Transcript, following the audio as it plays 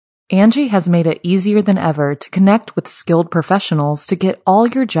Angie has made it easier than ever to connect with skilled professionals to get all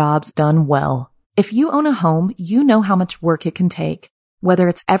your jobs done well. If you own a home, you know how much work it can take, whether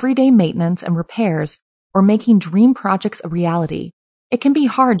it's everyday maintenance and repairs or making dream projects a reality. It can be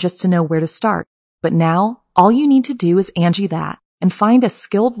hard just to know where to start, but now all you need to do is Angie that and find a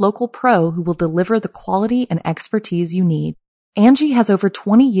skilled local pro who will deliver the quality and expertise you need. Angie has over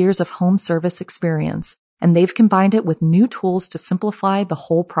 20 years of home service experience, and they've combined it with new tools to simplify the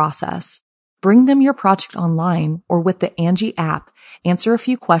whole process. Bring them your project online or with the Angie app, answer a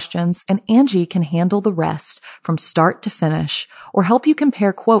few questions, and Angie can handle the rest from start to finish, or help you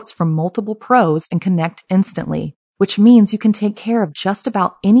compare quotes from multiple pros and connect instantly, which means you can take care of just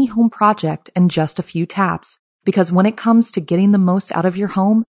about any home project in just a few taps. Because when it comes to getting the most out of your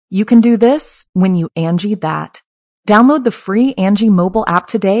home, you can do this when you Angie that. Download the free Angie mobile app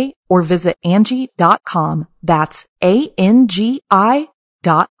today or visit Angie.com. That's ANGI.com.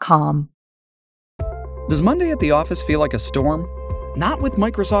 Does Monday at the office feel like a storm? Not with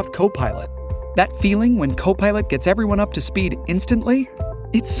Microsoft Copilot. That feeling when Copilot gets everyone up to speed instantly?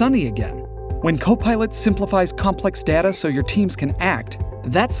 It's sunny again. When Copilot simplifies complex data so your teams can act,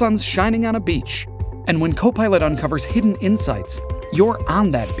 that sun's shining on a beach. And when Copilot uncovers hidden insights, you're on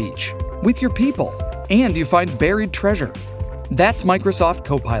that beach with your people. And you find buried treasure. That's Microsoft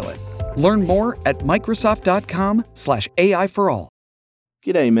Copilot. Learn more at Microsoft.com/AI for all.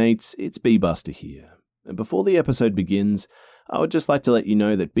 G'day mates, it's B-Buster here. And before the episode begins, I would just like to let you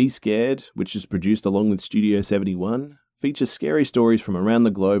know that Be Scared, which is produced along with Studio 71, features scary stories from around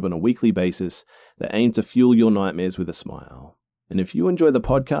the globe on a weekly basis that aim to fuel your nightmares with a smile. And if you enjoy the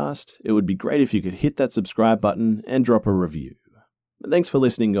podcast, it would be great if you could hit that subscribe button and drop a review. But thanks for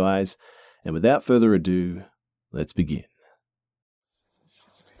listening, guys. And without further ado, let's begin.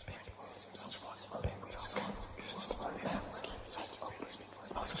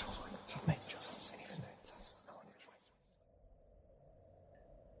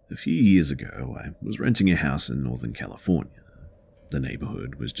 A few years ago, I was renting a house in Northern California. The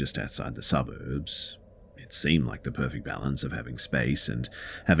neighborhood was just outside the suburbs. It seemed like the perfect balance of having space and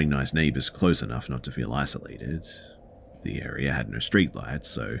having nice neighbors close enough not to feel isolated. The area had no streetlights,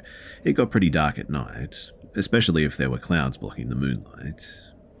 so it got pretty dark at night, especially if there were clouds blocking the moonlight.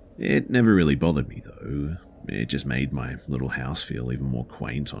 It never really bothered me, though. It just made my little house feel even more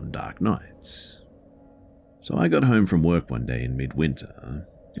quaint on dark nights. So I got home from work one day in midwinter.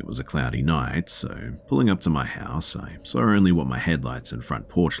 It was a cloudy night, so pulling up to my house, I saw only what my headlights and front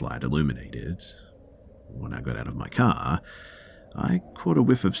porch light illuminated. When I got out of my car, I caught a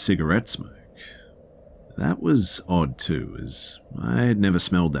whiff of cigarette smoke. That was odd too, as I had never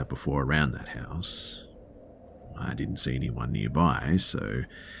smelled that before around that house. I didn't see anyone nearby, so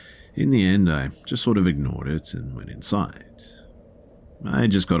in the end I just sort of ignored it and went inside. I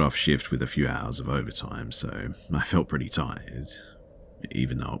just got off shift with a few hours of overtime, so I felt pretty tired.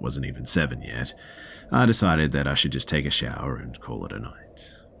 Even though it wasn't even 7 yet, I decided that I should just take a shower and call it a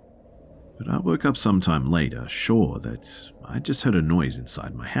night. But I woke up sometime later, sure that I just heard a noise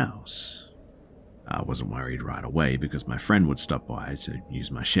inside my house. I wasn't worried right away because my friend would stop by to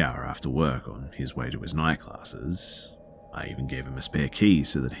use my shower after work on his way to his night classes. I even gave him a spare key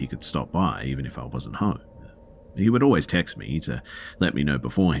so that he could stop by even if I wasn't home. He would always text me to let me know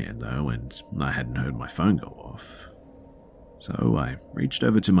beforehand though, and I hadn't heard my phone go off. So I reached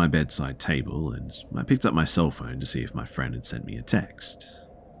over to my bedside table and I picked up my cell phone to see if my friend had sent me a text.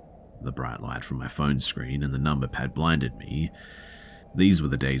 The bright light from my phone screen and the number pad blinded me. These were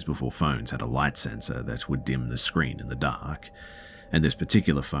the days before phones had a light sensor that would dim the screen in the dark, and this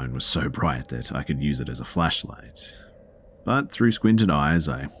particular phone was so bright that I could use it as a flashlight. But through squinted eyes,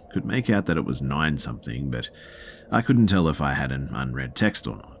 I could make out that it was 9-something, but I couldn't tell if I had an unread text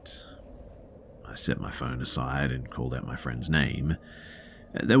or not. I set my phone aside and called out my friend's name.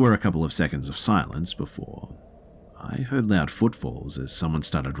 There were a couple of seconds of silence before I heard loud footfalls as someone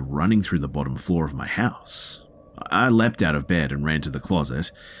started running through the bottom floor of my house. I leapt out of bed and ran to the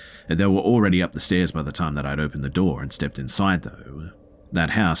closet. They were already up the stairs by the time that I'd opened the door and stepped inside, though.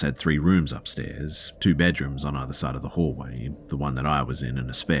 That house had 3 rooms upstairs, 2 bedrooms on either side of the hallway, the one that I was in and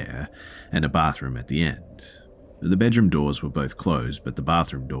a spare, and a bathroom at the end. The bedroom doors were both closed, but the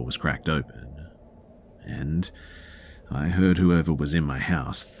bathroom door was cracked open. And I heard whoever was in my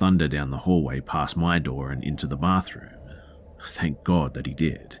house thunder down the hallway past my door and into the bathroom. Thank God that he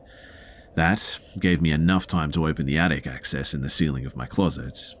did. That gave me enough time to open the attic access in the ceiling of my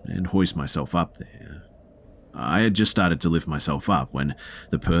closet and hoist myself up there. I had just started to lift myself up when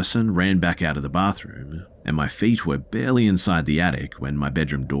the person ran back out of the bathroom, and my feet were barely inside the attic when my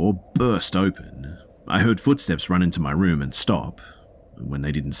bedroom door burst open. I heard footsteps run into my room and stop. When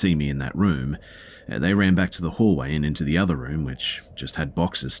they didn't see me in that room, they ran back to the hallway and into the other room, which just had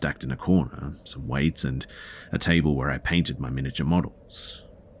boxes stacked in a corner, some weights, and a table where I painted my miniature models.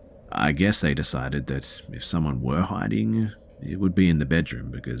 I guess they decided that if someone were hiding, it would be in the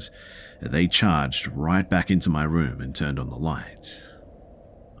bedroom, because they charged right back into my room and turned on the light.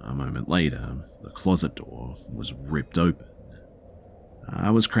 A moment later, the closet door was ripped open.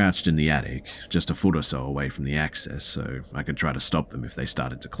 I was crouched in the attic, just a foot or so away from the access, so I could try to stop them if they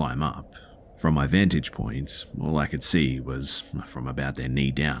started to climb up. From my vantage point, all I could see was from about their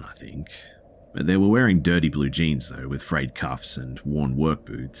knee down, I think. They were wearing dirty blue jeans, though, with frayed cuffs and worn work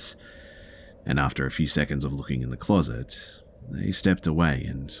boots. And after a few seconds of looking in the closet, they stepped away,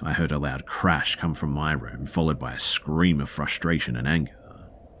 and I heard a loud crash come from my room, followed by a scream of frustration and anger.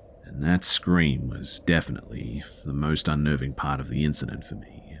 And that scream was definitely the most unnerving part of the incident for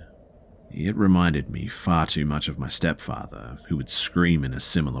me. It reminded me far too much of my stepfather, who would scream in a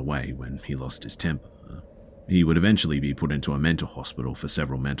similar way when he lost his temper. He would eventually be put into a mental hospital for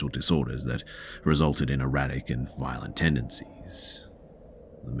several mental disorders that resulted in erratic and violent tendencies.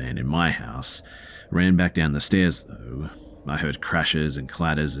 The man in my house ran back down the stairs, though. I heard crashes and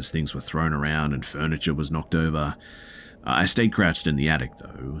clatters as things were thrown around and furniture was knocked over. I stayed crouched in the attic,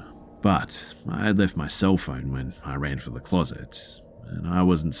 though. But I had left my cell phone when I ran for the closet, and I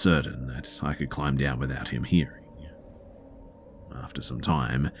wasn't certain that I could climb down without him hearing. After some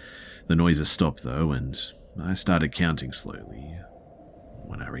time, the noises stopped though, and I started counting slowly.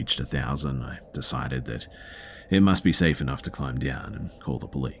 When I reached 1,000, I decided that it must be safe enough to climb down and call the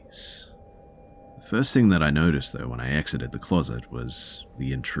police. The first thing that I noticed though when I exited the closet was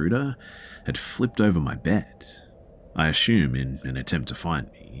the intruder had flipped over my bed. I assume in an attempt to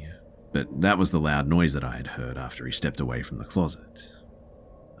find me. But that was the loud noise that I had heard after he stepped away from the closet.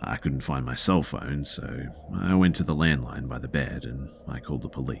 I couldn't find my cell phone, so I went to the landline by the bed and I called the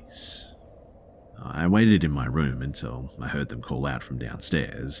police. I waited in my room until I heard them call out from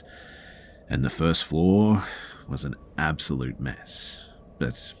downstairs, and the first floor was an absolute mess,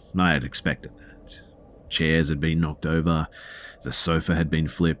 but I had expected that. Chairs had been knocked over, the sofa had been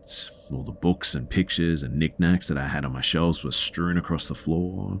flipped, all the books and pictures and knickknacks that I had on my shelves were strewn across the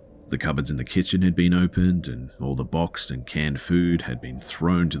floor. The cupboards in the kitchen had been opened, and all the boxed and canned food had been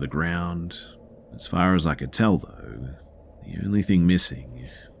thrown to the ground. As far as I could tell, though, the only thing missing,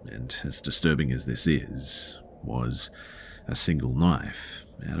 and as disturbing as this is, was a single knife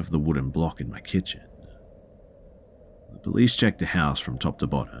out of the wooden block in my kitchen. The police checked the house from top to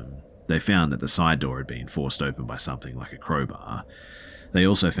bottom. They found that the side door had been forced open by something like a crowbar. They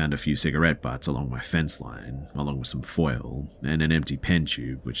also found a few cigarette butts along my fence line, along with some foil, and an empty pen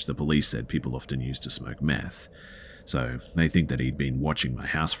tube which the police said people often use to smoke meth, so they think that he'd been watching my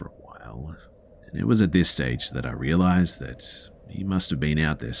house for a while. And it was at this stage that I realized that he must have been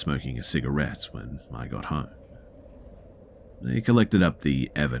out there smoking a cigarette when I got home. They collected up the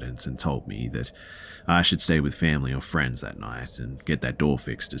evidence and told me that I should stay with family or friends that night and get that door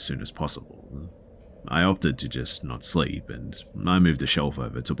fixed as soon as possible. I opted to just not sleep, and I moved a shelf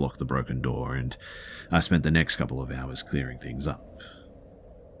over to block the broken door, and I spent the next couple of hours clearing things up.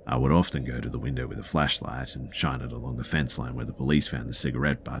 I would often go to the window with a flashlight and shine it along the fence line where the police found the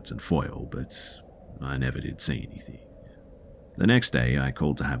cigarette butts and foil, but I never did see anything. The next day, I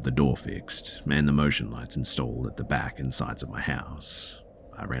called to have the door fixed and the motion lights installed at the back and sides of my house.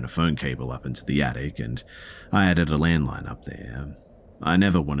 I ran a phone cable up into the attic, and I added a landline up there. I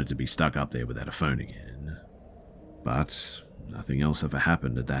never wanted to be stuck up there without a phone again. But nothing else ever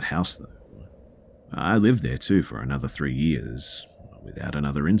happened at that house, though. I lived there too for another 3 years, without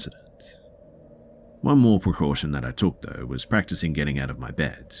another incident. One more precaution that I took, though, was practicing getting out of my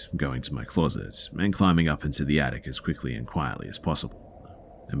bed, going to my closet, and climbing up into the attic as quickly and quietly as possible.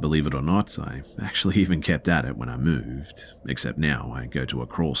 And believe it or not, I actually even kept at it when I moved, except now I go to a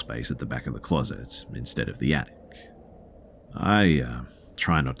crawl space at the back of the closet instead of the attic. I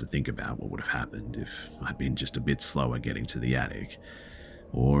try not to think about what would have happened if I'd been just a bit slower getting to the attic,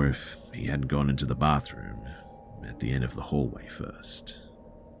 or if he hadn't gone into the bathroom at the end of the hallway first.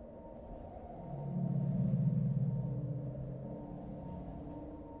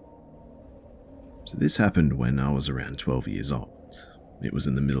 So this happened when I was around 12 years old. It was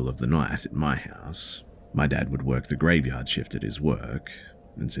in the middle of the night at my house. My dad would work the graveyard shift at his work,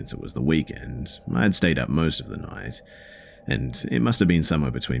 and since it was the weekend, I had stayed up most of the night, and it must have been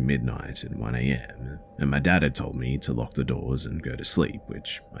somewhere between midnight and 1 a.m, and my dad had told me to lock the doors and go to sleep,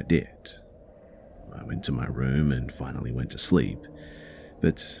 which I did. I went to my room and finally went to sleep,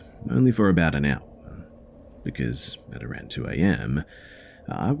 but only for about an hour, because at around 2 a.m,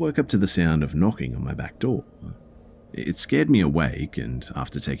 I woke up to the sound of knocking on my back door. It scared me awake, and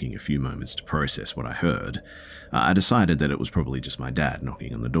after taking a few moments to process what I heard, I decided that it was probably just my dad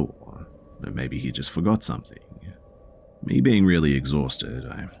knocking on the door. Maybe he just forgot something. Me being really exhausted,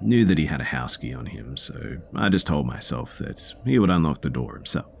 I knew that he had a house key on him, so I just told myself that he would unlock the door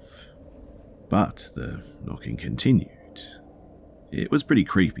himself. But the knocking continued. It was pretty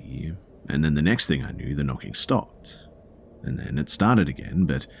creepy, and then the next thing I knew, the knocking stopped. And then it started again,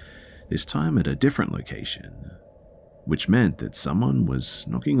 but this time at a different location, which meant that someone was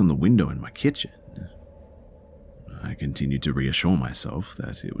knocking on the window in my kitchen. I continued to reassure myself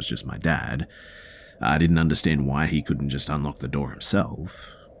that it was just my dad. I didn't understand why he couldn't just unlock the door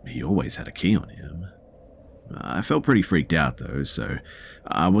himself. He always had a key on him. I felt pretty freaked out though, so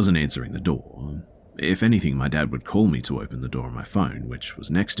I wasn't answering the door. If anything, my dad would call me to open the door on my phone, which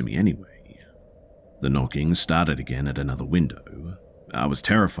was next to me anyway. The knocking started again at another window. I was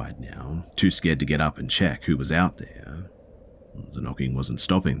terrified now, too scared to get up and check who was out there. The knocking wasn't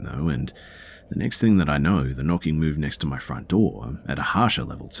stopping though, and the next thing that I know, the knocking moved next to my front door, at a harsher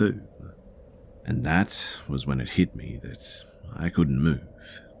level too. And that was when it hit me that I couldn't move.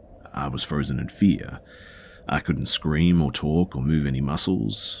 I was frozen in fear. I couldn't scream or talk or move any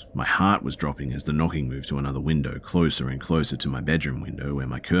muscles. My heart was dropping as the knocking moved to another window, closer and closer to my bedroom window where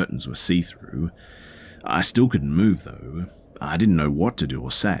my curtains were see-through. I still couldn't move though. I didn't know what to do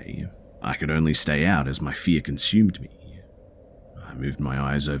or say. I could only stay out as my fear consumed me. I moved my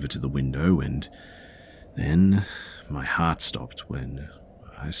eyes over to the window, and then my heart stopped when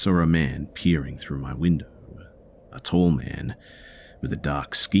I saw a man peering through my window. A tall man with a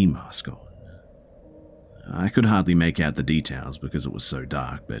dark ski mask on. I could hardly make out the details because it was so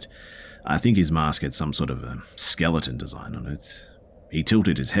dark, but I think his mask had some sort of a skeleton design on it. He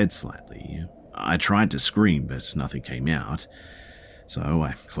tilted his head slightly. I tried to scream, but nothing came out. So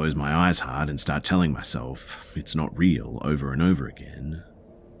I closed my eyes hard and start telling myself it's not real over and over again.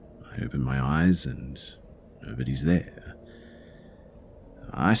 I opened my eyes and nobody's there.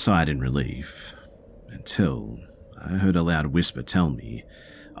 I sighed in relief until I heard a loud whisper tell me,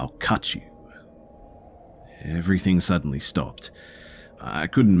 "I'll cut you." Everything suddenly stopped. I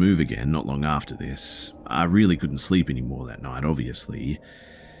couldn't move again not long after this. I really couldn't sleep anymore that night, obviously.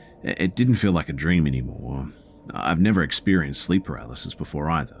 It didn't feel like a dream anymore. I've never experienced sleep paralysis before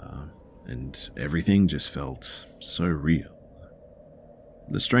either, and everything just felt so real.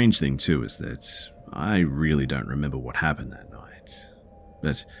 The strange thing too is that I really don't remember what happened that night,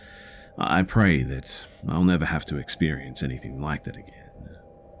 but I pray that I'll never have to experience anything like that again.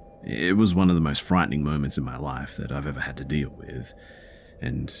 It was one of the most frightening moments in my life that I've ever had to deal with,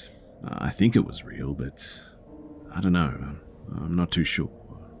 and I think it was real, but I don't know, I'm not too sure.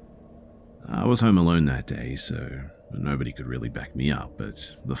 I was home alone that day, so nobody could really back me up,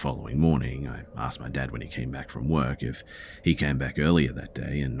 but the following morning I asked my dad when he came back from work if he came back earlier that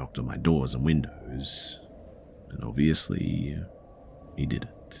day and knocked on my doors and windows, and obviously he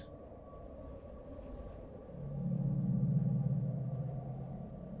didn't.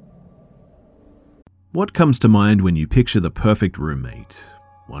 What comes to mind when you picture the perfect roommate?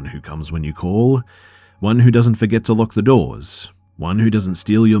 One who comes when you call, one who doesn't forget to lock the doors, one who doesn't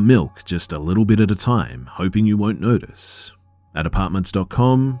steal your milk just a little bit at a time, hoping you won't notice. At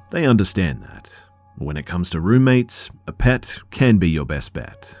Apartments.com, they understand that. When it comes to roommates, a pet can be your best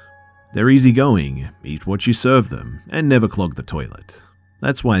bet. They're easygoing, eat what you serve them, and never clog the toilet.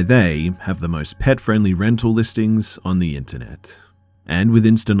 That's why they have the most pet-friendly rental listings on the internet. And with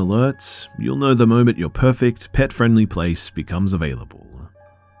instant alerts, you'll know the moment your perfect, pet-friendly place becomes available.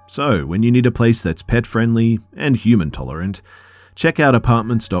 So, when you need a place that's pet-friendly and human-tolerant, check out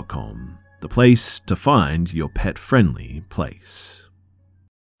Apartments.com, the place to find your pet-friendly place.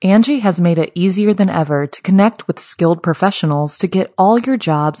 Angie has made it easier than ever to connect with skilled professionals to get all your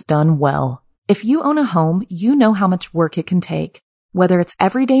jobs done well. If you own a home, you know how much work it can take, whether it's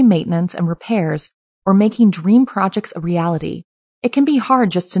everyday maintenance and repairs or making dream projects a reality. It can be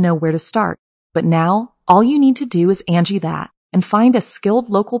hard just to know where to start, but now all you need to do is Angie that and find a skilled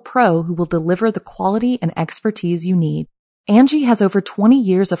local pro who will deliver the quality and expertise you need. Angie has over 20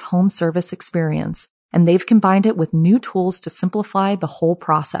 years of home service experience, and they've combined it with new tools to simplify the whole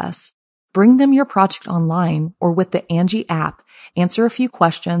process. Bring them your project online or with the Angie app, answer a few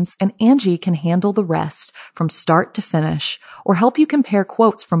questions, and Angie can handle the rest from start to finish, or help you compare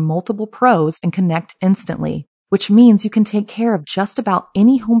quotes from multiple pros and connect instantly, which means you can take care of just about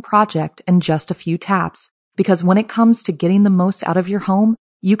any home project in just a few taps. Because when it comes to getting the most out of your home,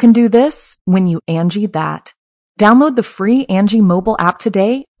 you can do this when you Angie that. Download the free Angie mobile app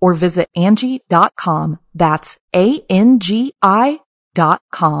today or visit Angie.com. That's ANGI.com.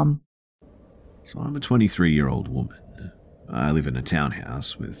 So I'm a 23-year-old woman. I live in a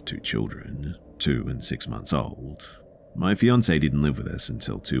townhouse with 2 children, 2 and 6 months old. My fiancé didn't live with us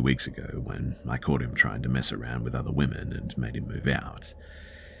until 2 weeks ago when I caught him trying to mess around with other women and made him move out.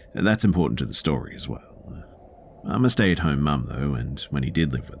 That's important to the story as well. I'm a stay-at-home mum though, and when he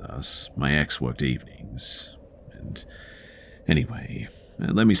did live with us, my ex worked evenings. And anyway,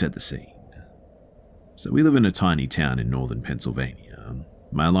 let me set the scene. So we live in a tiny town in northern Pennsylvania.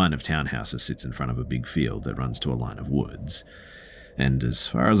 My line of townhouses sits in front of a big field that runs to a line of woods. And as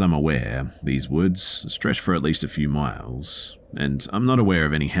far as I'm aware, these woods stretch for at least a few miles, and I'm not aware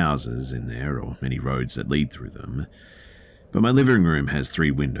of any houses in there or any roads that lead through them. But my living room has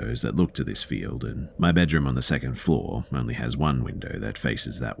 3 windows that look to this field, and my bedroom on the 2nd floor only has 1 window that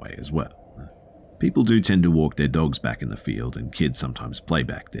faces that way as well. People do tend to walk their dogs back in the field, and kids sometimes play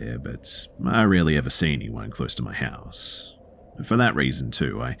back there, but I rarely ever see anyone close to my house. For that reason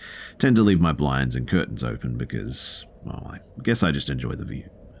too, I tend to leave my blinds and curtains open because, well, I guess I just enjoy the view.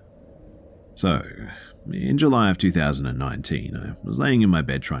 So, in July of 2019, I was laying in my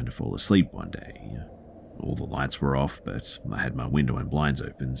bed trying to fall asleep one day. All the lights were off, but I had my window and blinds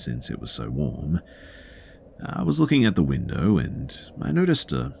open since it was so warm. I was looking at the window and I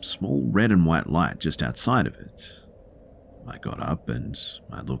noticed a small red and white light just outside of it. I got up and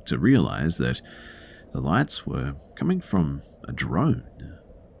I looked to realize that the lights were coming from a drone.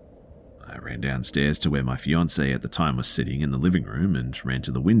 I ran downstairs to where my fiancé at the time was sitting in the living room and ran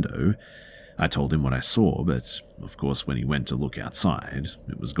to the window. I told him what I saw, but of course when he went to look outside,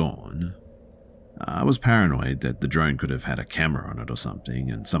 it was gone. I was paranoid that the drone could have had a camera on it or something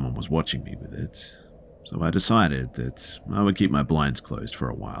and someone was watching me with it. So I decided that I would keep my blinds closed for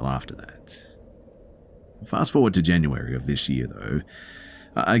a while after that. Fast forward to January of this year though,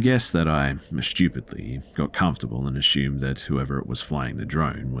 I guess that I stupidly got comfortable and assumed that whoever it was flying the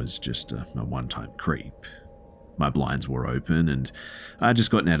drone was just a one-time creep. My blinds were open and I'd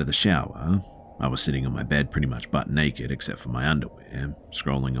just gotten out of the shower. I was sitting on my bed pretty much butt naked except for my underwear,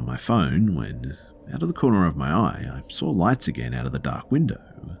 scrolling on my phone when, out of the corner of my eye, I saw lights again out of the dark window.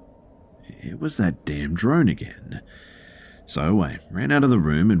 It was that damn drone again. So I ran out of the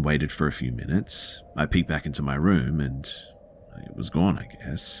room and waited for a few minutes. I peeked back into my room and it was gone, I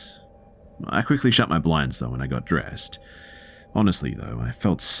guess. I quickly shut my blinds though when I got dressed. Honestly though, I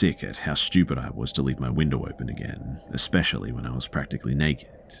felt sick at how stupid I was to leave my window open again, especially when I was practically naked.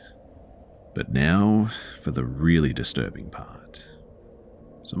 But now for the really disturbing part.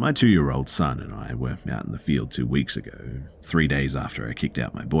 So my 2-year-old son and I were out in the field 2 weeks ago, 3 days after I kicked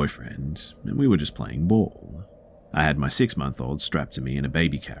out my boyfriend, and we were just playing ball. I had my 6-month-old strapped to me in a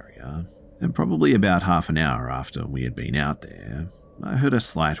baby carrier, and probably about half an hour after we had been out there, I heard a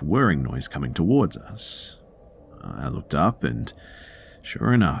slight whirring noise coming towards us. I looked up and,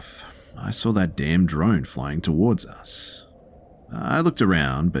 sure enough, I saw that damn drone flying towards us. I looked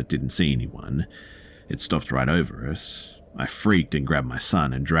around but didn't see anyone. It stopped right over us. I freaked and grabbed my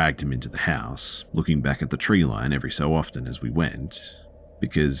son and dragged him into the house, looking back at the tree line every so often as we went,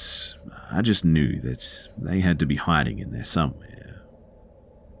 because I just knew that they had to be hiding in there somewhere.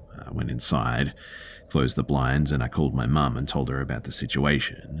 I went inside, closed the blinds, and I called my mum and told her about the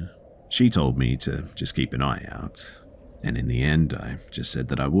situation. She told me to just keep an eye out, and in the end I just said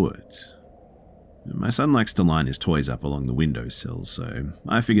that I would. My son likes to line his toys up along the windowsill, so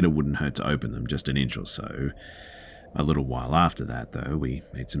I figured it wouldn't hurt to open them just an inch or so. A little while after that, though, we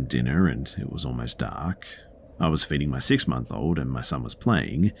ate some dinner and it was almost dark. I was feeding my 6-month-old and my son was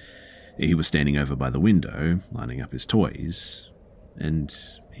playing. He was standing over by the window, lining up his toys, and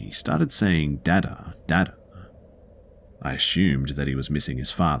he started saying, "Dada, Dada." I assumed that he was missing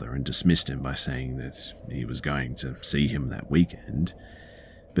his father and dismissed him by saying that he was going to see him that weekend,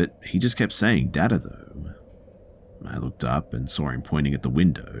 but he just kept saying "Dada" though. I looked up and saw him pointing at the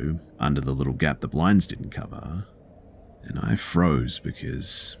window, under the little gap the blinds didn't cover, and I froze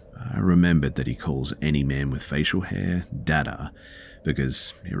because I remembered that he calls any man with facial hair "Dada"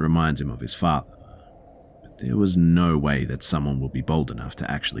 because it reminds him of his father. But there was no way that someone would be bold enough to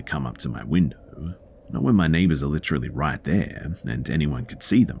actually come up to my window, not when my neighbors are literally right there and anyone could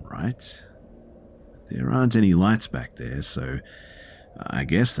see them, right? There aren't any lights back there, so I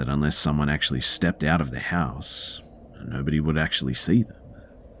guess that unless someone actually stepped out of the house, nobody would actually see them.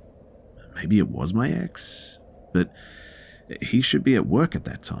 Maybe it was my ex, but he should be at work at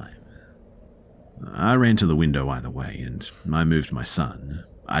that time. I ran to the window either way, and I moved my son.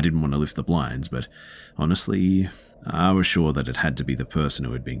 I didn't want to lift the blinds, but honestly, I was sure that it had to be the person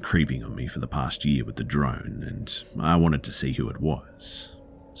who had been creeping on me for the past year with the drone, and I wanted to see who it was.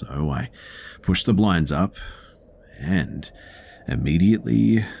 So I pushed the blinds up, and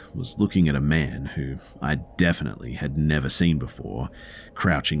Immediately was looking at a man who I definitely had never seen before,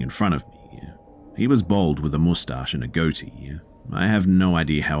 crouching in front of me. He was bald with a mustache and a goatee. I have no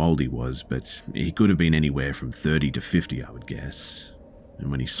idea how old he was, but he could have been anywhere from 30 to 50, I would guess.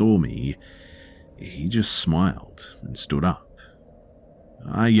 And when he saw me, he just smiled and stood up.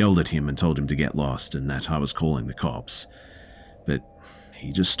 I yelled at him and told him to get lost and that I was calling the cops, but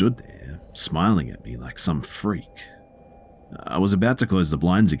he just stood there, smiling at me like some freak. I was about to close the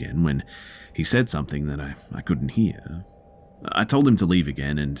blinds again when he said something that I couldn't hear. I told him to leave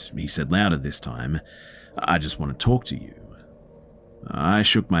again, and he said louder this time, "I just want to talk to you." I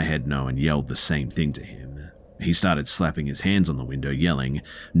shook my head no and yelled the same thing to him. He started slapping his hands on the window, yelling,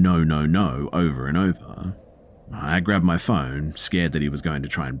 "No, no, no," over and over. I grabbed my phone, scared that he was going to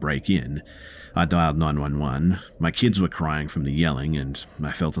try and break in. I dialed 911. My kids were crying from the yelling, and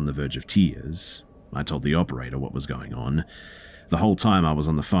I felt on the verge of tears. I told the operator what was going on. The whole time I was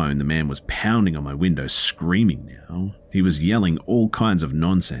on the phone, the man was pounding on my window, screaming now. He was yelling all kinds of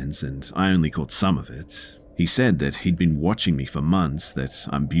nonsense, and I only caught some of it. He said that he'd been watching me for months, that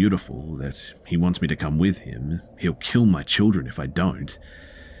I'm beautiful, that he wants me to come with him. He'll kill my children if I don't.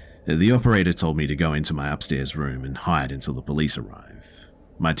 The operator told me to go into my upstairs room and hide until the police arrive.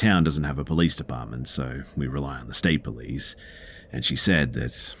 My town doesn't have a police department, so we rely on the state police, and she said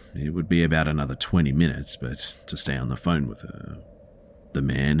that it would be about another 20 minutes, but to stay on the phone with her. The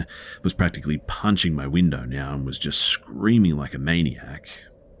man was practically punching my window now and was just screaming like a maniac.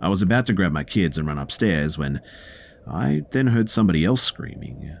 I was about to grab my kids and run upstairs when I then heard somebody else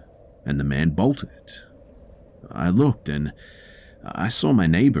screaming, and the man bolted. I looked and I saw my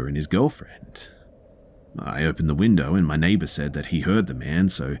neighbor and his girlfriend. I opened the window and my neighbor said that he heard the man,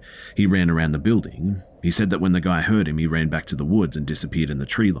 so he ran around the building. He said that when the guy heard him, he ran back to the woods and disappeared in the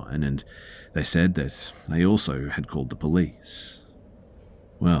tree line, and they said that they also had called the police.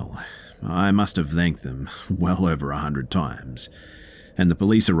 Well, I must have thanked them well over 100 times, and the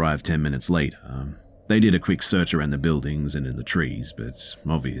police arrived 10 minutes later. They did a quick search around the buildings and in the trees, but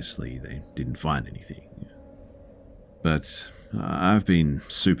obviously they didn't find anything. But I've been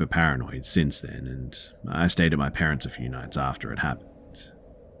super paranoid since then, and I stayed at my parents' a few nights after it happened.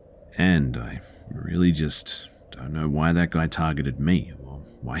 And I really just don't know why that guy targeted me, or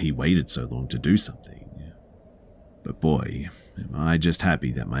why he waited so long to do something. But boy, am I just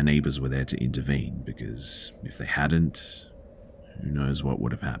happy that my neighbors were there to intervene, because if they hadn't, who knows what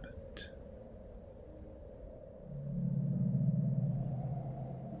would have happened.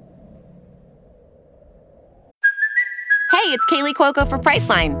 Hey, it's Kaylee Cuoco for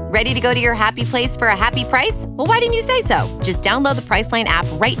Priceline. Ready to go to your happy place for a happy price? Well, why didn't you say so? Just download the Priceline app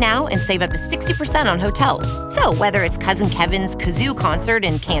right now and save up to 60% on hotels. So whether it's Cousin Kevin's Kazoo Concert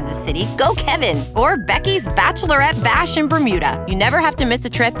in Kansas City, go Kevin, or Becky's Bachelorette Bash in Bermuda, you never have to miss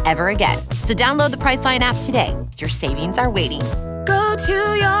a trip ever again. So download the Priceline app today. Your savings are waiting. Go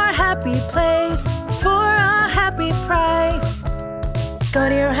to your happy place for a happy price. Go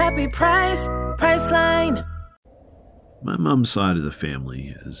to your happy price, Priceline. My mum's side of the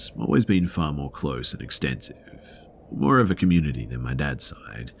family has always been far more close and extensive, more of a community than my dad's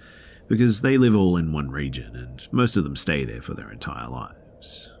side, because they live all in one region and most of them stay there for their entire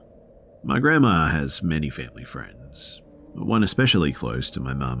lives. My grandma has many family friends, one especially close to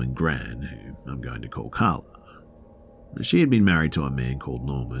my mum and gran, who I'm going to call Carla. She had been married to a man called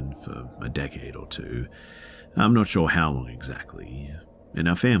Norman for a decade or two. I'm not sure how long exactly, and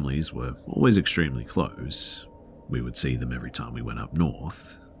our families were always extremely close. We would see them every time we went up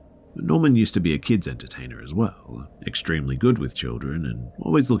north. Norman used to be a kids' entertainer as well, extremely good with children and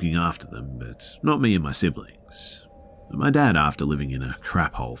always looking after them, but not me and my siblings. My dad, after living in a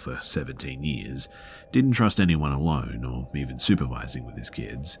crap hole for 17 years, didn't trust anyone alone or even supervising with his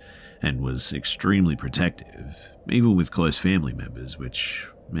kids, and was extremely protective, even with close family members, which,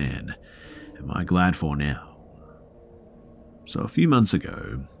 man, am I glad for now. So a few months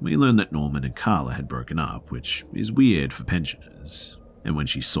ago, we learned that Norman and Carla had broken up, which is weird for pensioners. And when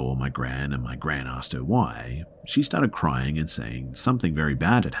she saw my gran and my gran asked her why, she started crying and saying something very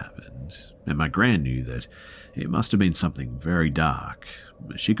bad had happened. And my gran knew that it must have been something very dark.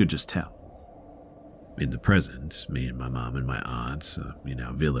 She could just tell. In the present, me and my mum and my aunt are in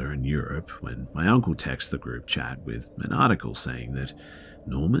our villa in Europe when my uncle texts the group chat with an article saying that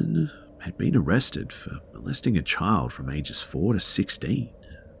Norman had been arrested for molesting a child from ages 4 to 16,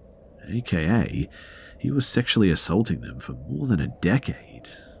 aka he was sexually assaulting them for more than a decade,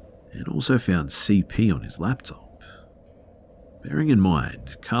 and also found CP on his laptop. Bearing in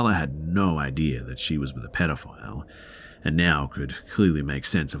mind, Carla had no idea that she was with a pedophile, and now could clearly make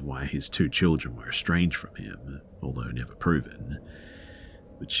sense of why his 2 children were estranged from him, although never proven.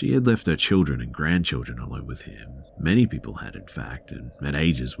 But she had left her children and grandchildren alone with him. Many people had, in fact, and at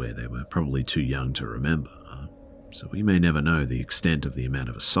ages where they were probably too young to remember. So we may never know the extent of the amount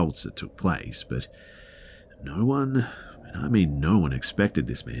of assaults that took place, but no one, and I mean no one, expected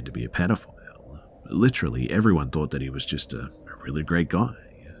this man to be a pedophile. Literally, everyone thought that he was just a really great guy.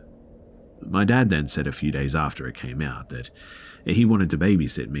 My dad then said a few days after it came out that he wanted to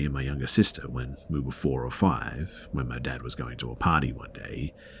babysit me and my younger sister when we were 4 or 5, when my dad was going to a party one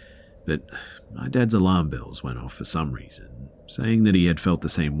day. But my dad's alarm bells went off for some reason, saying that he had felt the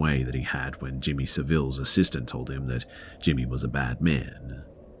same way that he had when Jimmy Seville's assistant told him that Jimmy was a bad man.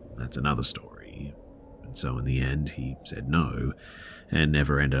 That's another story. And so in the end, he said no, and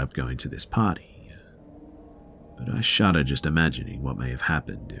never ended up going to this party. But I shudder just imagining what may have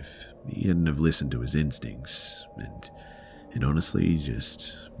happened if he hadn't have listened to his instincts, and it honestly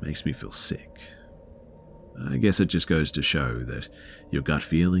just makes me feel sick. I guess it just goes to show that your gut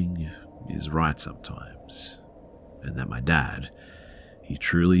feeling is right sometimes, and that my dad, he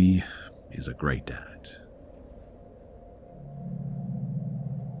truly is a great dad.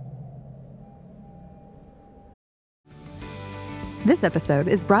 This episode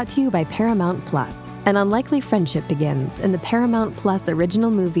is brought to you by Paramount Plus. An unlikely friendship begins in the Paramount Plus original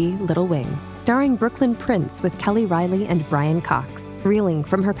movie Little Wing, starring Brooklyn Prince with Kelly Riley and Brian Cox. Reeling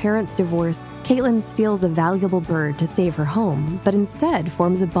from her parents' divorce, Caitlin steals a valuable bird to save her home, but instead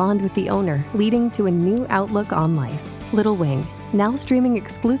forms a bond with the owner, leading to a new outlook on life. Little Wing, now streaming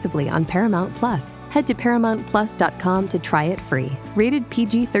exclusively on Paramount Plus. Head to ParamountPlus.com to try it free. Rated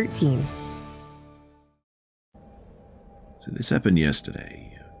PG-13. So this happened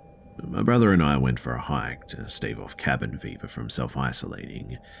yesterday. My brother and I went for a hike to stave off cabin fever from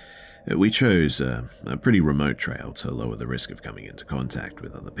self-isolating. We chose a pretty remote trail to lower the risk of coming into contact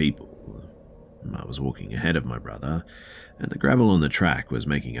with other people. I was walking ahead of my brother, and the gravel on the track was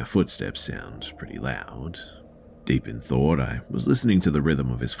making our footsteps sound pretty loud. Deep in thought, I was listening to the rhythm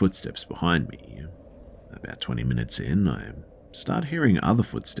of his footsteps behind me. About 20 minutes in, I start hearing other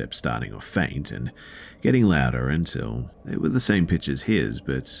footsteps starting off faint and getting louder until they were the same pitch as his,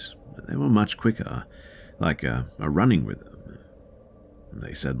 but they were much quicker, like a running rhythm.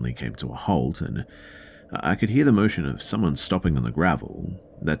 They suddenly came to a halt, and I could hear the motion of someone stopping on the gravel,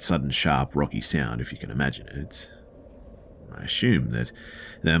 that sudden sharp rocky sound if you can imagine it. I assumed that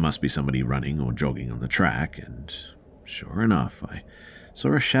there must be somebody running or jogging on the track, and sure enough, I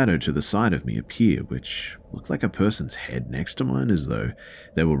saw a shadow to the side of me appear, which looked like a person's head next to mine, as though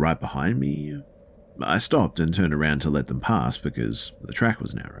they were right behind me. I stopped and turned around to let them pass because the track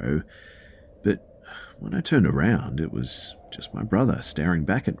was narrow, but when I turned around, it was just my brother staring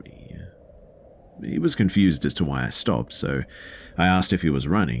back at me. He was confused as to why I stopped, so I asked if he was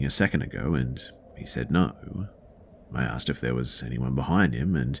running a second ago, and he said no. I asked if there was anyone behind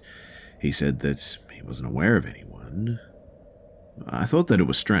him, and he said that he wasn't aware of anyone. I thought that it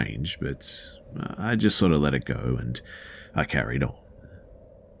was strange, but I just sort of let it go, and I carried on.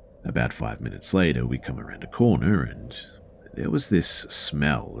 About 5 minutes later, we come around a corner, and there was this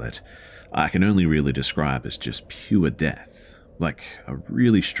smell that I can only really describe as just pure death, like a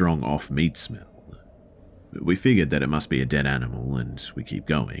really strong off-meat smell. We figured that it must be a dead animal, and we keep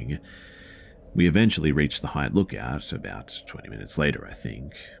going. We eventually reached the Height Lookout, about 20 minutes later, I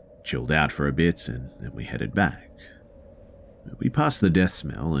think, chilled out for a bit, and then we headed back. We passed the death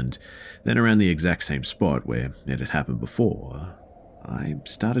smell, and then around the exact same spot where it had happened before, I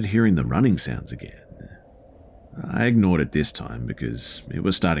started hearing the running sounds again. I ignored it this time because it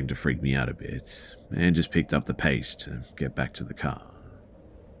was starting to freak me out a bit, and just picked up the pace to get back to the car.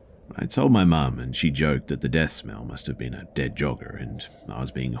 I told my mum, and she joked that the death smell must have been a dead jogger and I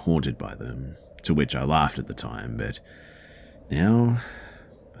was being haunted by them, to which I laughed at the time, but now,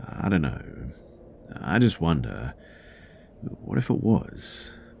 I don't know. I just wonder, what if it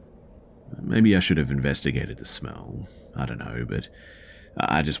was? Maybe I should have investigated the smell. I don't know, but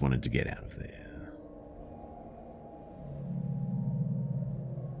I just wanted to get out of there.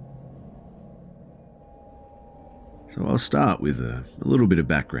 So I'll start with a little bit of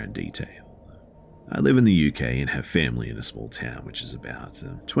background detail. I live in the UK and have family in a small town which is about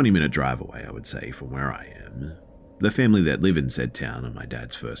a 20-minute drive away, I would say, from where I am. The family that live in said town are my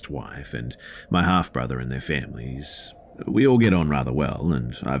dad's first wife and my half-brother and their families. We all get on rather well,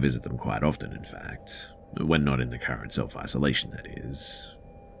 and I visit them quite often, in fact. When not in the current self-isolation, that is.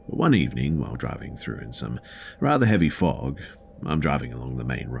 One evening, while driving through in some rather heavy fog, I'm driving along the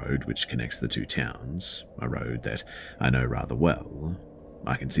main road which connects the two towns, a road that I know rather well.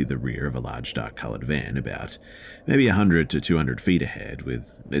 I can see the rear of a large dark-coloured van about maybe 100 to 200 feet ahead,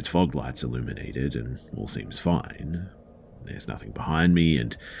 with its fog lights illuminated, and all seems fine. There's nothing behind me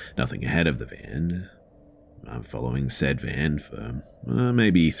and nothing ahead of the van. I'm following said van for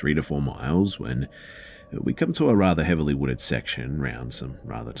maybe 3 to 4 miles when we come to a rather heavily wooded section round some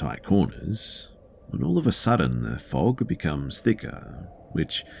rather tight corners, when all of a sudden the fog becomes thicker,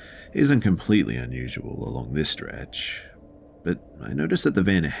 which isn't completely unusual along this stretch. But I notice that the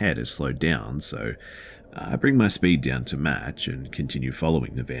van ahead has slowed down, so I bring my speed down to match and continue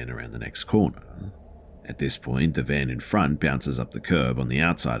following the van around the next corner. At this point, the van in front bounces up the curb on the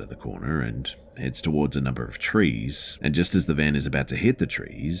outside of the corner and heads towards a number of trees, and just as the van is about to hit the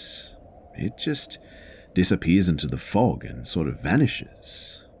trees, it just disappears into the fog and sort of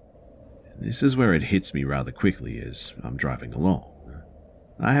vanishes. And this is where it hits me rather quickly as I'm driving along.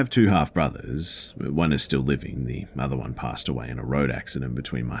 I have 2 half-brothers. One is still living, the other one passed away in a road accident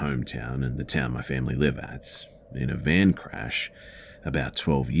between my hometown and the town my family live at, in a van crash about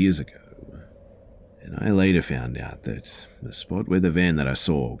 12 years ago. And I later found out that the spot where the van that I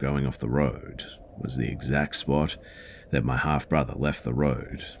saw going off the road was the exact spot that my half-brother left the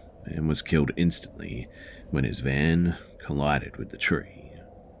road and was killed instantly when his van collided with the tree.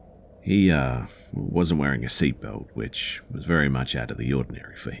 He wasn't wearing a seatbelt, which was very much out of the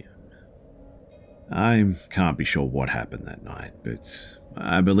ordinary for him. I can't be sure what happened that night, but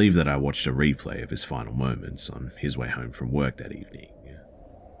I believe that I watched a replay of his final moments on his way home from work that evening.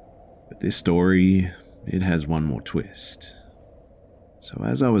 But this story, it has one more twist. So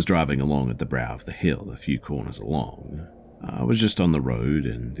as I was driving along at the brow of the hill a few corners along, I was just on the road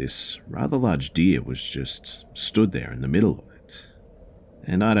and this rather large deer was just stood there in the middle of it.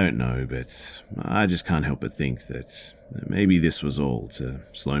 And I don't know, but I just can't help but think that maybe this was all to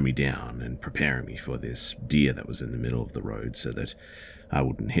slow me down and prepare me for this deer that was in the middle of the road so that I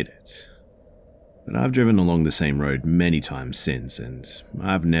wouldn't hit it. But I've driven along the same road many times since, and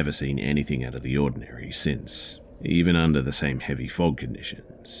I've never seen anything out of the ordinary since, even under the same heavy fog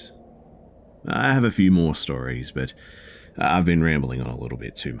conditions. I have a few more stories, but I've been rambling on a little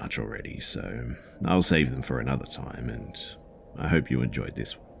bit too much already, so I'll save them for another time, and I hope you enjoyed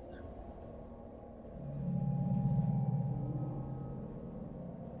this one.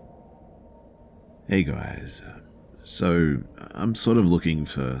 Hey guys, so I'm sort of looking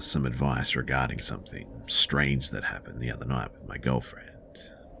for some advice regarding something strange that happened the other night with my girlfriend.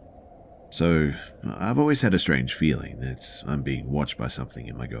 So, I've always had a strange feeling that I'm being watched by something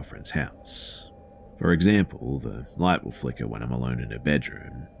in my girlfriend's house. For example, the light will flicker when I'm alone in her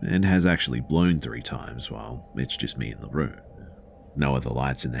bedroom, and has actually blown 3 times while it's just me in the room. No other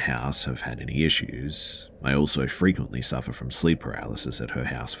lights in the house have had any issues. I also frequently suffer from sleep paralysis at her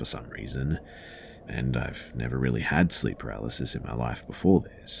house for some reason, and I've never really had sleep paralysis in my life before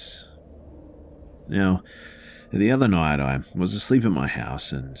this. Now, the other night I was asleep at my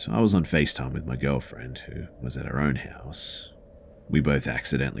house and I was on FaceTime with my girlfriend, who was at her own house. We both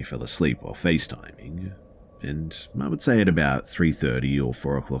accidentally fell asleep while FaceTiming, and I would say at about 3:30 or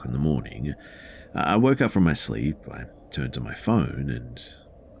 4 o'clock in the morning, I woke up from my sleep, I turned to my phone, and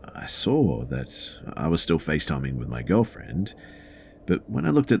I saw that I was still FaceTiming with my girlfriend, but when I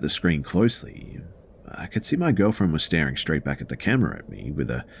looked at the screen closely, I could see my girlfriend was staring straight back at the camera at me with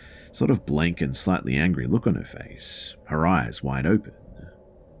a sort of blank and slightly angry look on her face, her eyes wide open.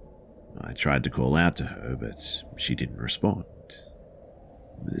 I tried to call out to her, but she didn't respond.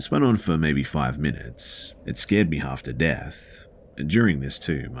 This went on for maybe 5 minutes. It scared me half to death. During this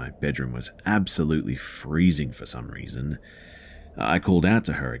too, my bedroom was absolutely freezing for some reason. I called out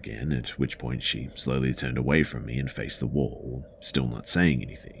to her again, at which point she slowly turned away from me and faced the wall, still not saying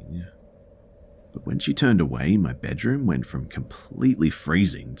anything. But when she turned away, my bedroom went from completely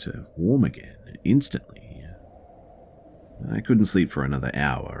freezing to warm again, instantly. I couldn't sleep for another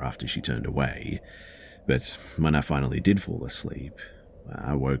hour after she turned away, but when I finally did fall asleep,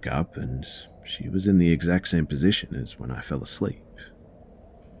 I woke up and she was in the exact same position as when I fell asleep.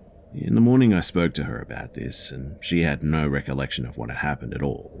 In the morning I spoke to her about this, and she had no recollection of what had happened at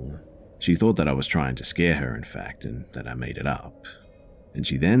all. She thought that I was trying to scare her, in fact, and that I made it up. And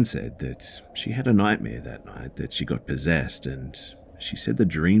she then said that she had a nightmare that night, that she got possessed, and she said the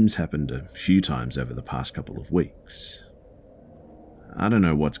dreams happened a few times over the past couple of weeks. I don't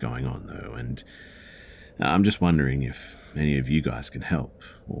know what's going on though, and I'm just wondering if any of you guys can help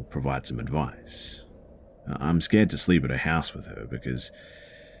or provide some advice. I'm scared to sleep at her house with her because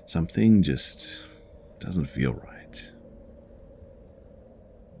something just doesn't feel right.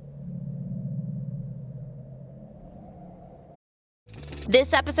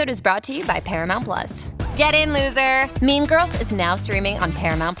 This episode is brought to you by Paramount Plus. Get in, loser! Mean Girls is now streaming on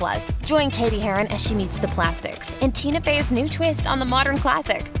Paramount+. Join Katie Heron as she meets the plastics in Tina Fey's new twist on the modern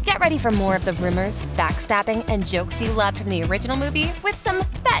classic. Get ready for more of the rumors, backstabbing, and jokes you loved from the original movie with some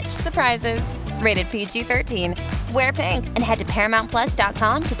fetch surprises. Rated PG-13. Wear pink and head to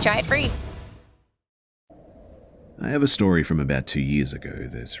ParamountPlus.com to try it free. I have a story from about 2 years ago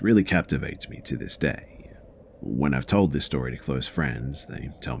that really captivates me to this day. When I've told this story to close friends, they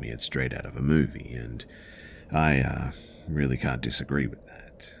tell me it's straight out of a movie, and I really can't disagree with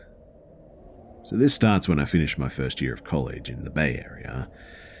that. So this starts when I finished my first year of college in the Bay Area.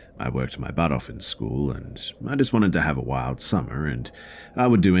 I worked my butt off in school, and I just wanted to have a wild summer, and I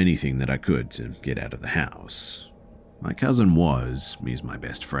would do anything that I could to get out of the house. My cousin he's my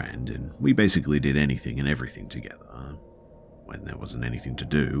best friend, and we basically did anything and everything together. When there wasn't anything to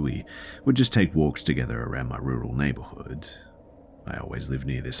do, we would just take walks together around my rural neighborhood. I always lived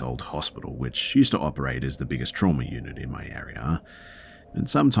near this old hospital, which used to operate as the biggest trauma unit in my area. And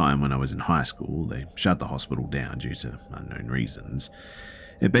sometime when I was in high school, they shut the hospital down due to unknown reasons.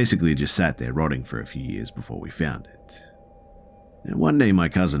 It basically just sat there rotting for a few years before we found it. Now, one day my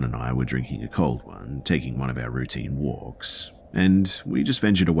cousin and I were drinking a cold one, taking one of our routine walks, and we just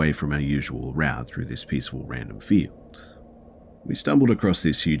ventured away from our usual route through this peaceful random field. We stumbled across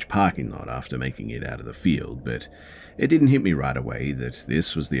this huge parking lot after making it out of the field, but it didn't hit me right away that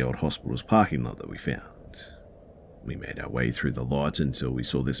this was the old hospital's parking lot that we found. We made our way through the lot until we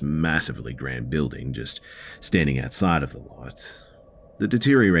saw this massively grand building just standing outside of the lot. The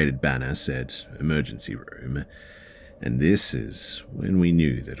deteriorated banner said emergency room, and this is when we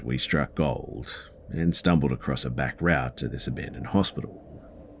knew that we struck gold and stumbled across a back route to this abandoned hospital.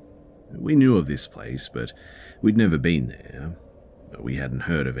 We knew of this place, but we'd never been there. We hadn't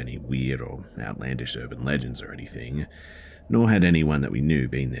heard of any weird or outlandish urban legends or anything, nor had anyone that we knew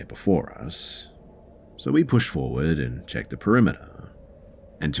been there before us. So we pushed forward and checked the perimeter.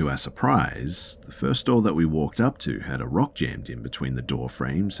 And to our surprise, the first door that we walked up to had a rock jammed in between the door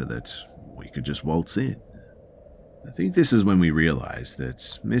frames so that we could just waltz in. I think this is when we realized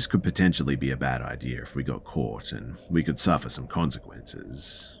that this could potentially be a bad idea if we got caught and we could suffer some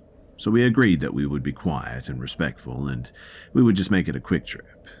consequences. So we agreed that we would be quiet and respectful and we would just make it a quick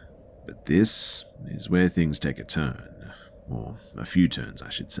trip. But this is where things take a turn, or a few turns I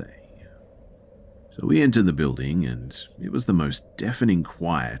should say. So we entered the building and it was the most deafening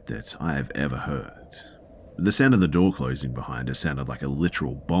quiet that I have ever heard. The sound of the door closing behind us sounded like a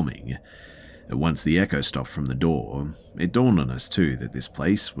literal bombing. Once the echo stopped from the door, it dawned on us too that this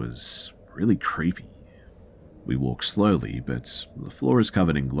place was really creepy. We walk slowly, but the floor is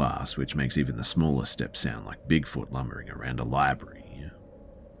covered in glass, which makes even the smallest steps sound like Bigfoot lumbering around a library.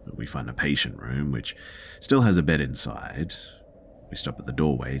 We find a patient room, which still has a bed inside. We stop at the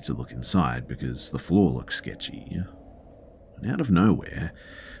doorway to look inside because the floor looks sketchy. And out of nowhere,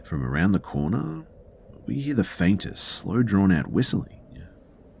 from around the corner, we hear the faintest, slow drawn-out whistling.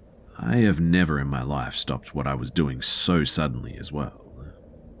 I have never in my life stopped what I was doing so suddenly as well.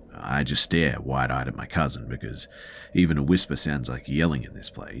 I just stare wide-eyed at my cousin because even a whisper sounds like yelling in this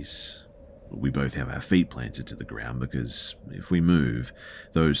place. We both have our feet planted to the ground because if we move,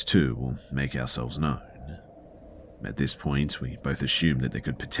 those two will make ourselves known. At this point, we both assume that there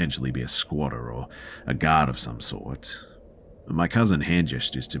could potentially be a squatter or a guard of some sort. My cousin hand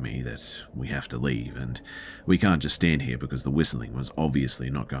gestures to me that we have to leave, and we can't just stand here because the whistling was obviously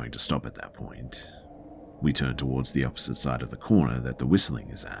not going to stop at that point. We turn towards the opposite side of the corner that the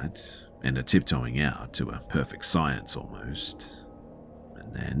whistling is at, and are tiptoeing out to a perfect science almost.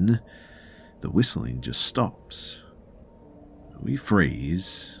 And then, the whistling just stops. We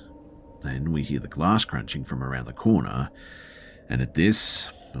freeze, then we hear the glass crunching from around the corner, and at this,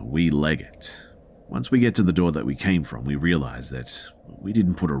 we leg it. Once we get to the door that we came from, we realize that we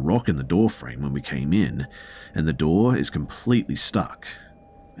didn't put a rock in the door frame when we came in, and the door is completely stuck.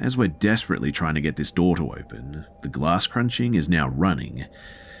 As we're desperately trying to get this door to open, the glass crunching is now running.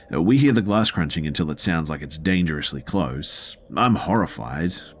 We hear the glass crunching until it sounds like it's dangerously close. I'm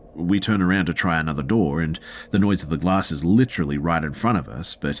horrified. We turn around to try another door, and the noise of the glass is literally right in front of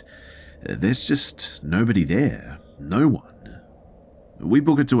us, but there's just nobody there. No one. We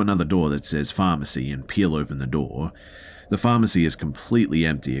book it to another door that says pharmacy and peel open the door. The pharmacy is completely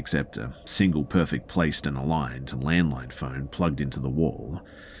empty except a single perfect placed and aligned landline phone plugged into the wall.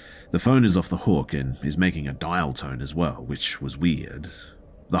 The phone is off the hook and is making a dial tone as well, which was weird.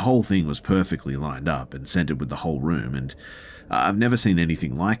 The whole thing was perfectly lined up and centered with the whole room, and I've never seen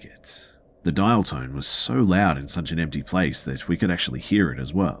anything like it. The dial tone was so loud in such an empty place that we could actually hear it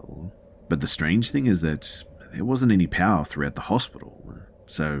as well. But the strange thing is that there wasn't any power throughout the hospital,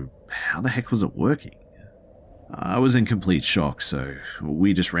 so how the heck was it working? I was in complete shock, so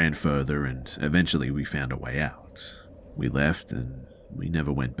we just ran further and eventually we found a way out. We left and we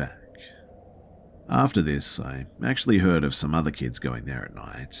never went back. After this, I actually heard of some other kids going there at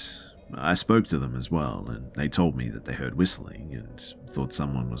night. I spoke to them as well, and they told me that they heard whistling and thought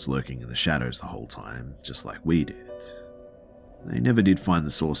someone was lurking in the shadows the whole time, just like we did. They never did find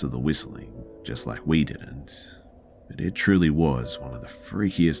the source of the whistling, just like we didn't. But it truly was one of the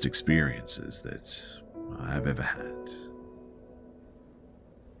freakiest experiences that I've ever had.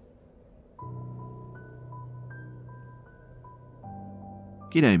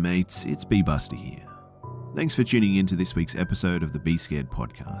 G'day mates, it's B-Buster here. Thanks for tuning in to this week's episode of the Be Scared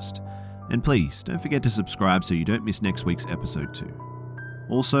podcast. And please, don't forget to subscribe so you don't miss next week's episode too.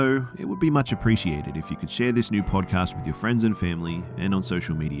 Also, it would be much appreciated if you could share this new podcast with your friends and family and on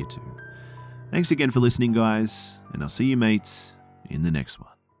social media too. Thanks again for listening, guys, and I'll see you mates in the next one.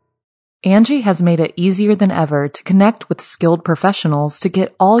 Angie has made it easier than ever to connect with skilled professionals to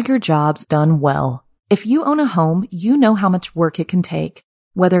get all your jobs done well. If you own a home, you know how much work it can take,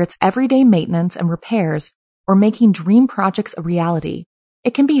 whether it's everyday maintenance and repairs or making dream projects a reality.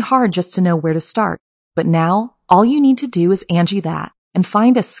 It can be hard just to know where to start, but now all you need to do is Angie that and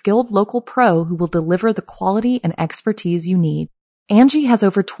find a skilled local pro who will deliver the quality and expertise you need. Angie has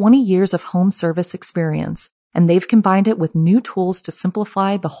over 20 years of home service experience, and they've combined it with new tools to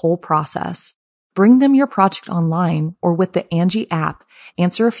simplify the whole process. Bring them your project online or with the Angie app,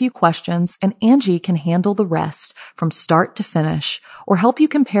 answer a few questions, and Angie can handle the rest from start to finish or help you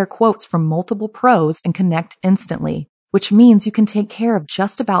compare quotes from multiple pros and connect instantly, which means you can take care of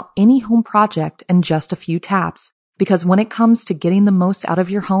just about any home project in just a few taps. Because when it comes to getting the most out of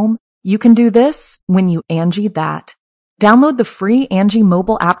your home, you can do this when you Angie that. Download the free Angie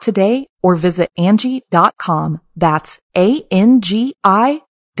mobile app today or visit Angie.com. That's ANGI.com.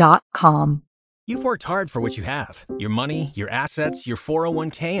 You've worked hard for what you have. Your money, your assets, your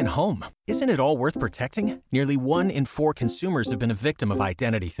 401k, and home. Isn't it all worth protecting? Nearly 1 in 4 consumers have been a victim of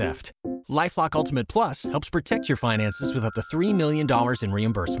identity theft. LifeLock Ultimate Plus helps protect your finances with up to $3 million in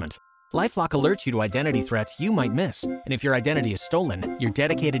reimbursement. LifeLock alerts you to identity threats you might miss. And if your identity is stolen, your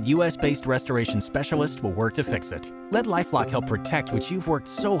dedicated U.S.-based restoration specialist will work to fix it. Let LifeLock help protect what you've worked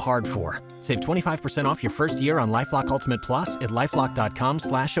so hard for. Save 25% off your first year on LifeLock Ultimate Plus at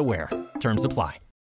LifeLock.com/aware. Terms apply.